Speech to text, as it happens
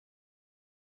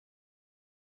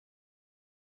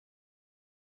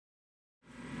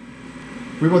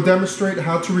We will demonstrate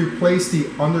how to replace the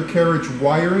undercarriage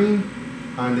wiring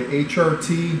on the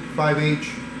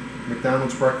HRT-5H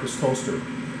McDonald's breakfast toaster.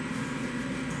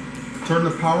 Turn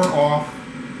the power off,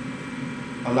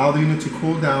 allow the unit to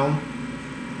cool down,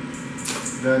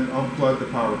 then unplug the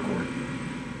power cord.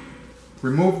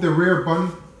 Remove the rear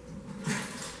bun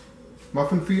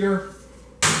muffin feeder,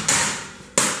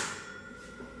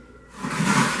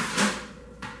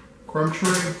 crumb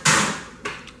tray,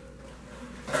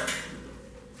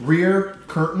 rear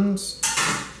curtains,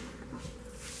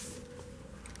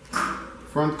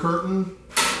 front curtain,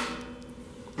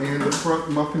 and the front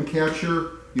muffin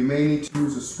catcher. You may need to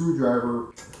use a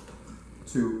screwdriver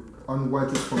to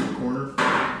unwedge it from the corner.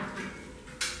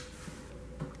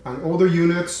 On older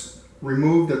units,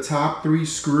 remove the top 3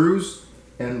 screws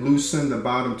and loosen the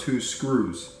bottom 2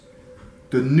 screws.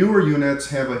 The newer units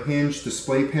have a hinged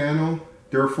display panel,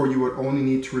 therefore you would only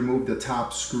need to remove the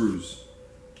top screws.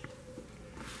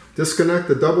 Disconnect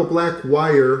the double black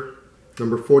wire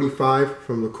number 45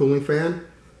 from the cooling fan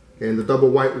and the double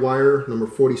white wire number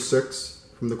 46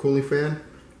 from the cooling fan,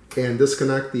 and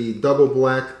disconnect the double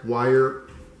black wire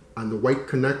on the white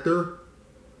connector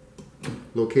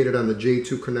located on the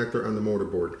J2 connector on the motor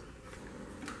board.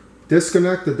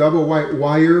 Disconnect the double white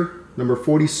wire number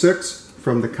 46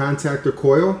 from the contactor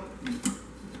coil.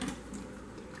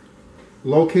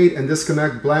 Locate and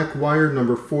disconnect black wire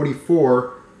number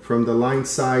 44 from the line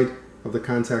side of the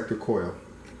contactor coil.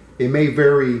 It may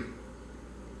vary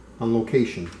on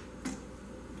location.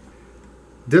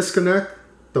 Disconnect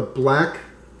the black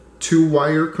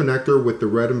 2-wire connector with the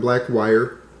red and black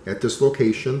wire at this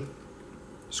location.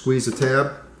 Squeeze the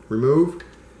tab, remove.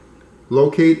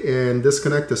 Locate and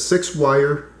disconnect the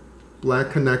 6-wire black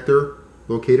connector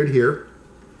located here.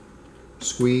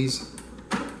 Squeeze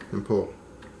and pull.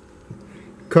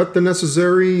 Cut the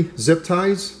necessary zip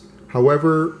ties,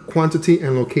 however, quantity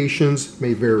and locations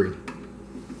may vary.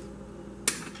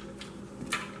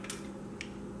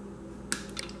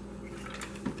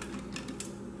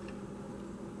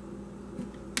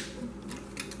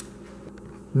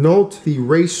 Note the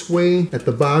raceway at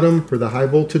the bottom for the high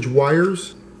voltage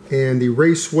wires and the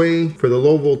raceway for the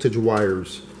low voltage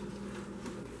wires.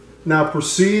 Now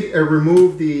proceed and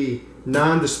remove the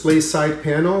non-display side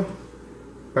panel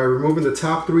by removing the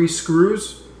top 3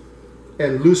 screws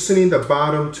and loosening the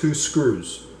bottom 2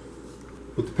 screws.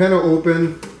 With the panel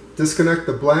open, disconnect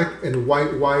the black and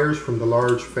white wires from the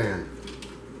large fan.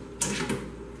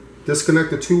 Disconnect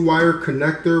the 2-wire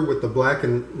connector with the black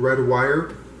and red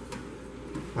wire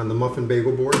on the muffin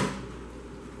bagel board.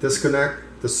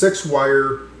 Disconnect the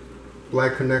 6-wire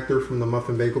black connector from the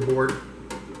muffin bagel board.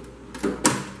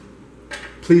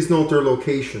 Please note their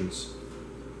locations.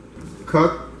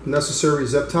 Cut necessary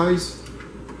zip ties.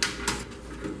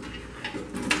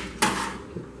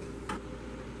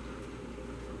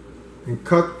 And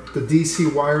cut the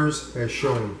DC wires as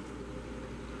shown.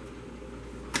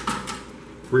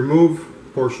 Remove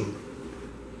portion.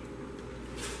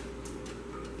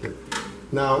 Okay.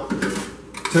 Now,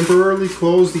 temporarily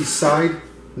close the side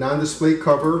non-display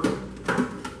cover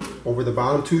over the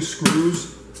bottom 2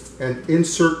 screws and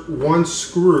insert 1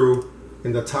 screw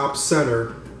in the top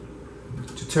center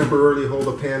to temporarily hold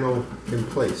the panel in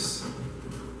place.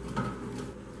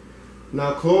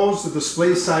 Now close the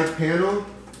display side panel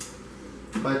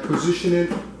by positioning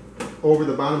it over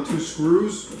the bottom 2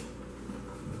 screws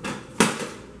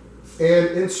and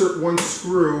insert 1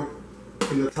 screw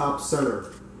in the top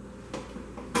center.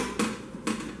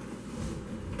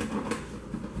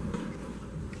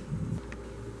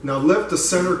 Now lift the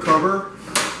center cover.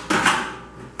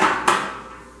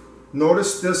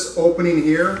 Notice this opening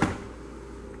here.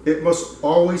 It must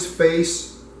always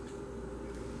face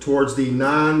towards the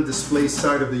non-display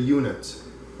side of the unit.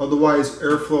 Otherwise,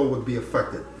 airflow would be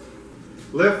affected.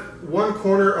 Lift 1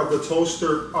 corner of the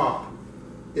toaster up.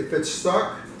 If it's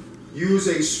stuck, use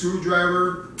a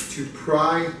screwdriver to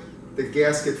pry the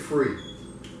gasket free.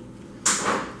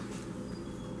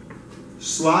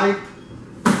 Slide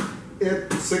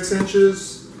it 6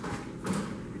 inches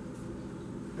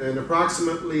and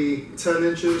approximately 10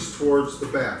 inches towards the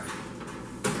back.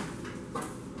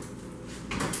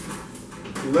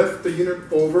 Lift the unit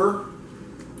over.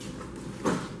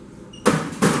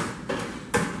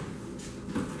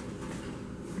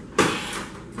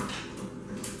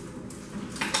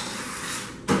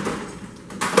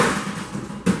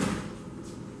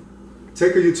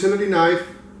 Take a utility knife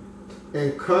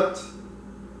and cut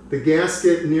the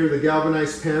gasket near the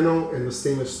galvanized panel and the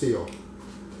stainless steel.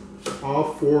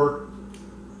 All 4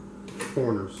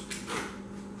 corners.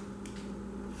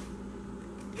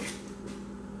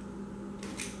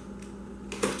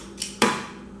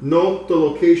 Note the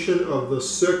location of the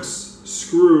 6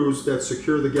 screws that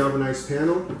secure the galvanized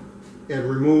panel and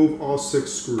remove all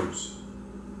 6 screws.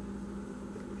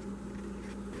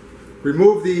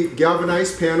 Remove the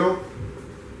galvanized panel.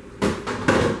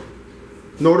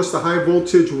 Notice the high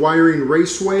voltage wiring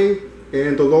raceway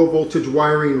and the low voltage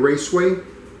wiring raceway.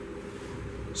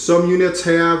 Some units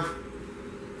have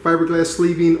fiberglass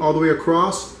sleeving all the way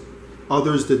across,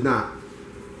 others did not.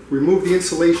 Remove the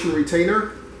insulation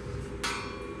retainer.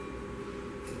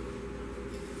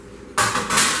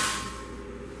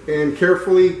 And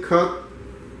carefully cut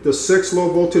the 6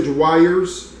 low voltage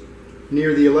wires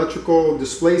near the electrical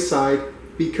display side.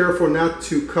 Be careful not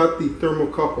to cut the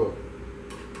thermocouple.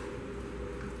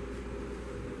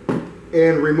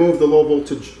 And remove the low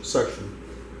voltage section.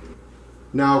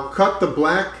 Now cut the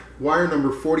black wire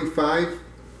number 45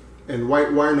 and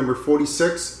white wire number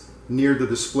 46 near the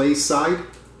display side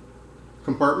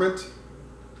compartment.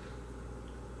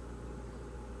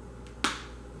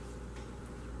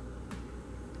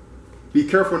 Be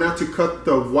careful not to cut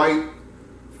the white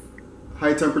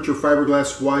high temperature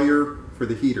fiberglass wire for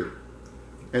the heater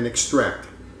and extract.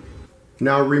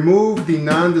 Now remove the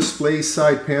non-display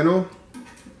side panel.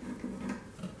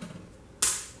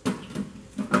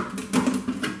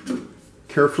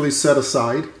 Carefully set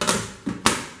aside.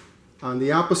 On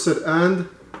the opposite end,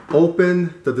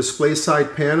 open the display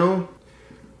side panel.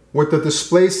 With the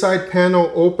display side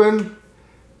panel open,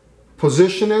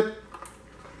 position it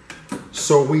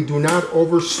so we do not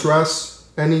overstress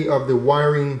any of the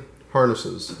wiring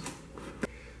harnesses.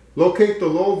 Locate the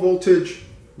low voltage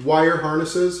wire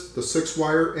harnesses, the 6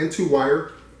 wire and 2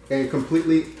 wire, and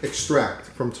completely extract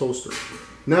from toaster.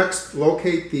 Next,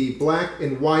 locate the black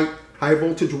and white high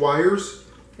voltage wires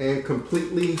and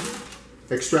completely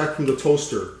extract from the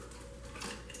toaster.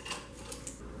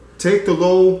 Take the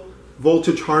low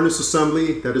voltage harness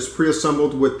assembly that is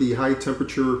pre-assembled with the high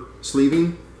temperature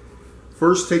sleeving.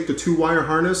 First, take the 2 wire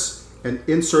harness and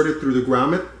insert it through the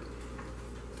grommet.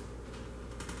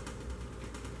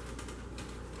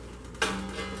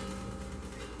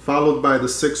 Followed by the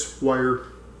 6 wire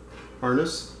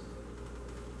harness.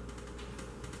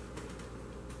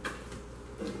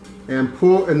 And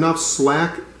pull enough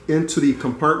slack into the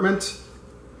compartment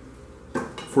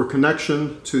for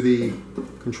connection to the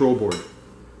control board.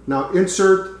 Now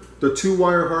insert the 2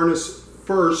 wire harness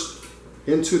first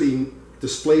into the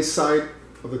display side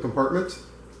of the compartment,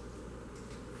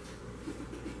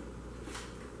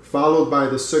 followed by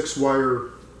the 6 wire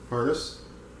harness.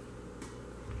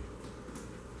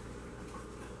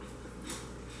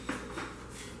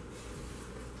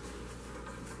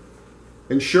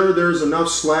 Ensure there's enough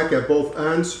slack at both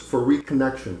ends for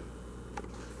reconnection.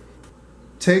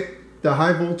 Take the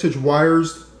high voltage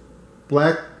wires,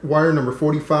 black wire number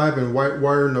 45 and white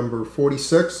wire number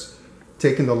 46,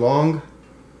 taking the long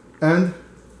end,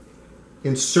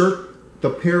 insert the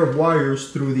pair of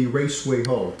wires through the raceway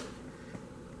hole.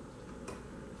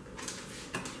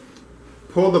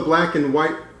 Pull the black and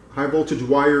white high voltage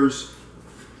wires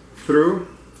through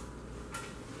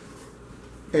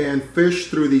and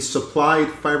fish through the supplied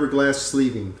fiberglass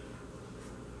sleeving.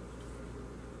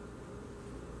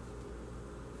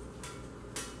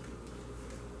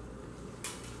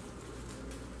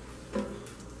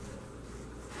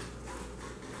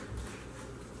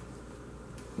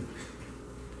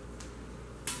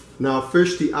 Now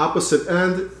fish the opposite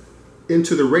end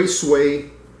into the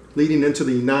raceway leading into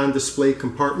the non-display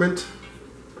compartment.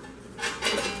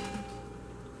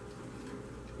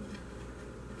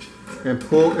 And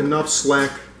pull enough slack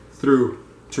through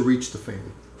to reach the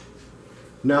fan.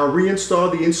 Now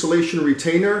reinstall the insulation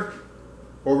retainer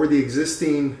over the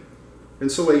existing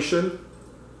insulation.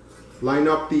 Line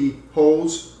up the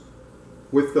hose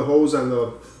with the hose on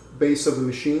the base of the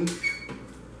machine.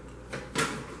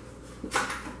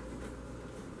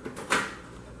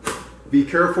 Be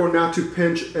careful not to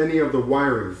pinch any of the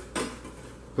wiring.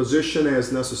 Position as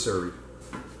necessary.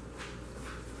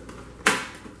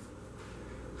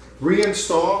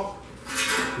 Reinstall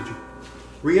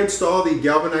the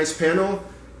galvanized panel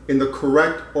in the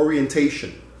correct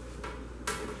orientation.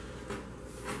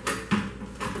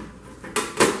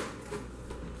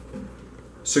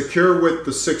 Secure with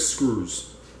the 6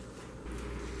 screws.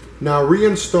 Now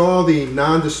reinstall the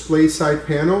non-display side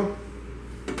panel.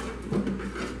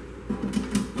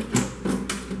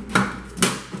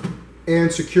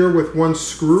 And secure with 1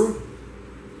 screw.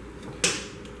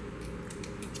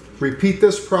 Repeat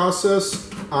this process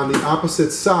on the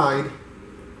opposite side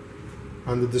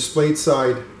on the displayed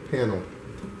side panel.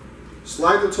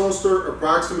 Slide the toaster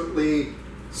approximately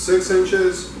 6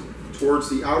 inches towards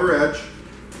the outer edge.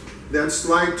 Then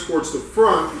slide towards the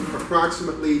front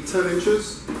approximately 10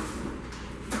 inches.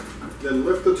 Then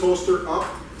lift the toaster up.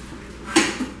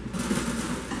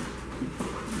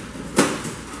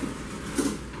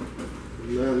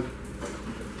 And then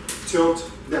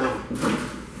tilt down.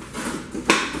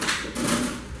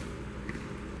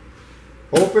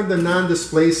 Open the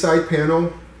non-display side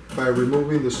panel by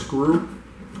removing the screw.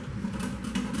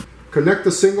 Connect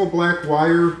the single black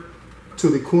wire to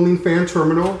the cooling fan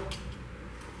terminal.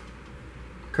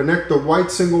 Connect the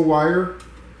white single wire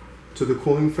to the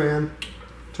cooling fan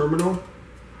terminal.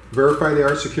 Verify they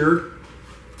are secured.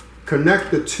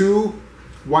 Connect the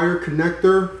 2-wire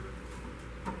connector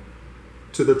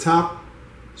to the top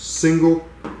single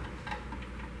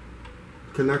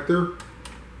connector.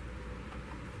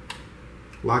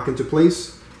 Lock into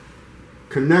place.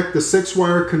 Connect the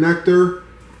 6-wire connector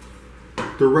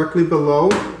directly below.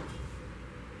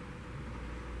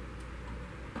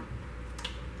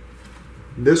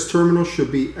 This terminal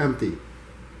should be empty.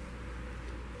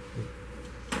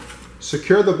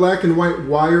 Secure the black and white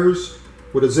wires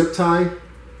with a zip tie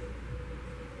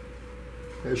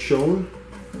as shown.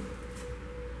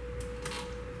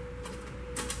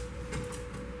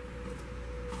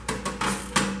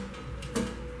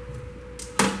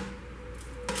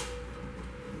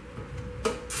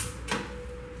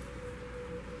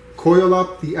 Coil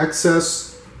up the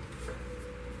excess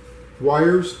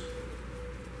wires.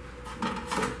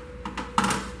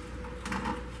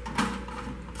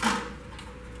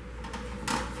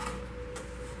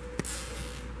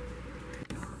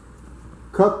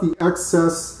 Cut the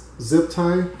excess zip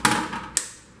tie.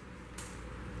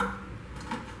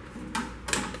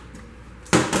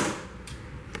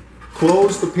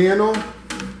 Close the panel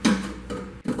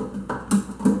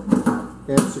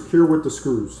and secure with the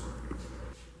screws.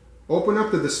 Open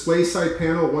up the display side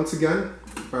panel once again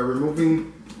by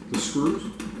removing the screws.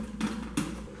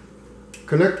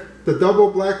 Connect the double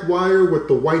black wire with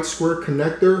the white square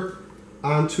connector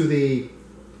onto the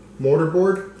motor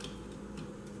board.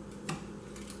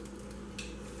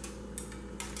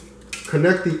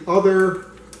 Connect the other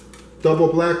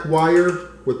double black wire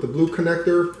with the blue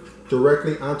connector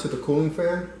directly onto the cooling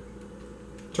fan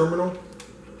terminal.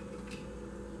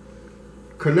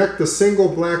 Connect the single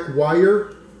black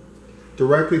wire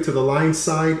directly to the line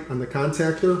side on the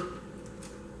contactor.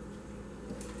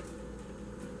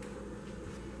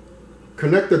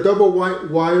 Connect the double white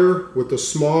wire with the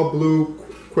small blue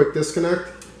quick disconnect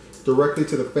directly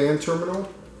to the fan terminal.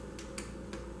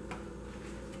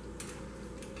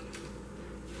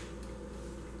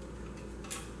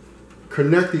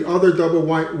 Connect the other double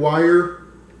white wire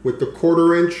with the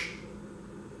 1/4 inch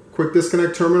quick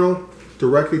disconnect terminal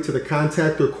directly to the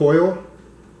contactor coil.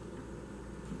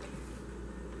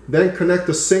 Then connect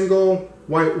the single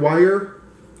white wire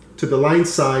to the line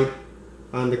side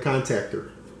on the contactor.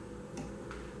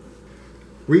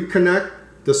 Reconnect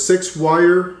the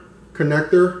 6-wire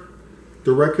connector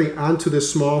directly onto the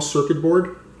small circuit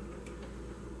board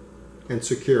and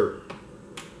secure.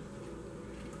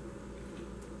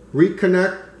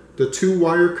 Reconnect the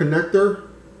 2-wire connector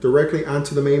directly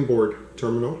onto the main board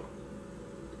terminal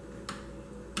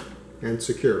and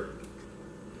secure.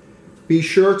 Be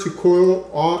sure to coil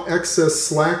all excess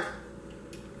slack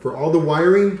for all the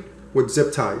wiring with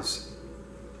zip ties.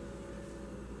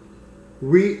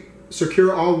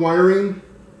 Secure all wiring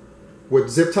with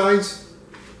zip ties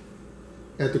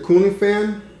at the cooling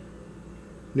fan,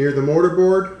 near the motor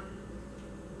board,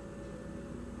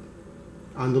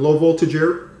 on the low voltage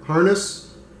air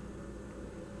harness.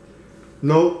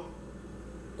 Note,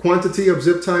 quantity of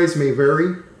zip ties may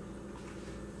vary.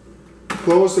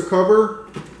 Close the cover.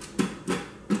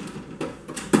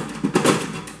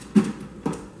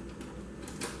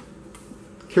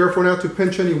 Careful not to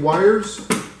pinch any wires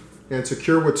and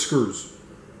secure with screws.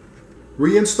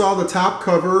 Reinstall the top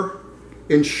cover.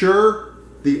 Ensure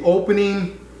the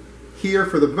opening here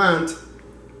for the vent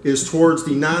is towards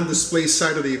the non-display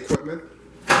side of the equipment.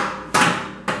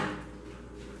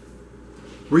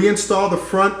 Reinstall the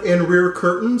front and rear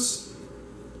curtains.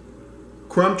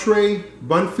 Crumb tray,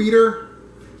 bun feeder.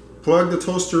 Plug the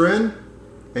toaster in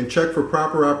and check for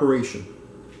proper operation.